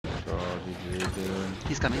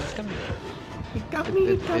He's coming, he's coming. He got me,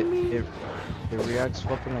 he got me. It reacts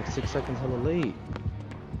fucking like 6 seconds hella late.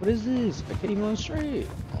 What is this? I can't even run straight.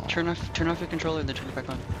 Turn off your controller and then turn it back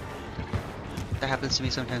on. That happens to me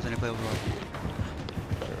sometimes when I play Overwatch.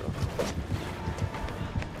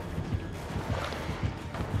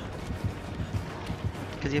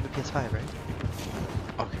 Because you have a PS5, right?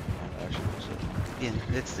 Okay, actually, Yeah,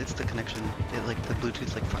 it's the connection. It like the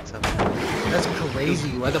Bluetooth like fucks up. That's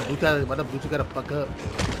crazy. Why the Bluetooth gotta fuck up?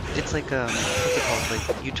 It's like what's it called?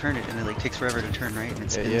 Like you turn it and it like takes forever to turn, right? And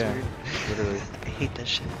it spins weird. Literally. I hate that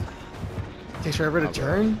shit. Takes forever to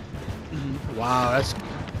turn? Mm-hmm. Wow, that's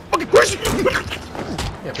fucking crazy.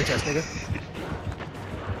 Yeah, bitch ass nigga.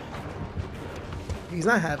 He's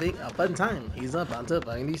not having a fun time. He's about to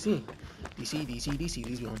fucking DC.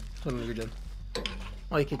 DC one. Put on your gen.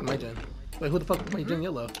 Oh, he kicked my gen. Wait, who the fuck my gen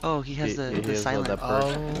yellow? Oh, he has the has silent. that Oh.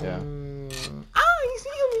 Yeah. Ah, you see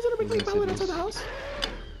him. He's gonna bring He's me pilot in outside the cities. house.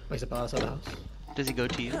 Wait, he's about outside the house. Does he go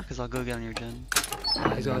to you? Because I'll go get on your gen.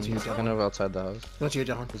 He's going to your He's gen. kind of outside the house. Going to your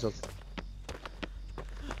gen. He's outside.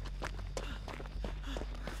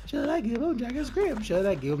 Should I give him Dragon's Grip? Should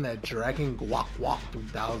I give him that Dragon Guac Guac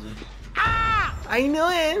 3000? Ah! I know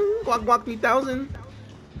it! Guac Guac 3000!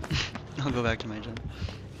 I'll go back to my gen.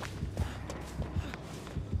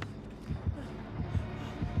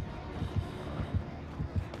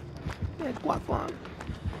 Yeah, Guac Guac.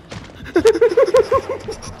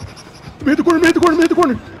 Made the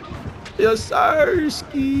corner! Yes, sir,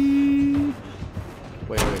 ski!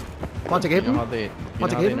 Wait. Want to get You know him? how they?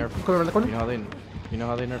 Want to get him? Come around the corner? You know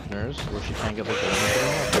how they nerf Nurse where she can't get like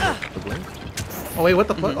the blink? Oh wait, what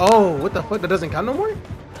the fuck? Oh, what the fuck? That doesn't count no more?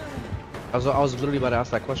 I was literally about to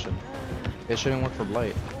ask that question. It shouldn't work for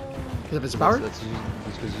Blight. Because of his power? That's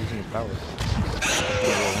because using his powers.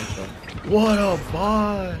 What a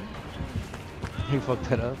bot! He fucked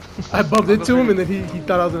that up. I bumped into him and then he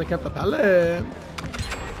thought I was gonna camp the pallet.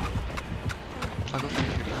 I'll go for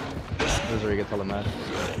your gen. This is where he gets hella mad.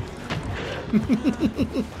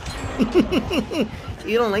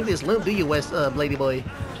 You don't like this loot, do you, West Blady Boy?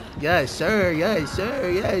 Yes, sir. Yes, sir.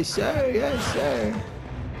 Yes, sir. Yes, sir.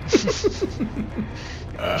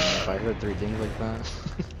 If I heard 3 things like that,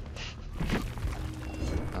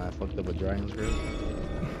 I fucked up with Dragon's Grip.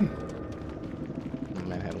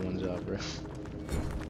 Man had one job, bro.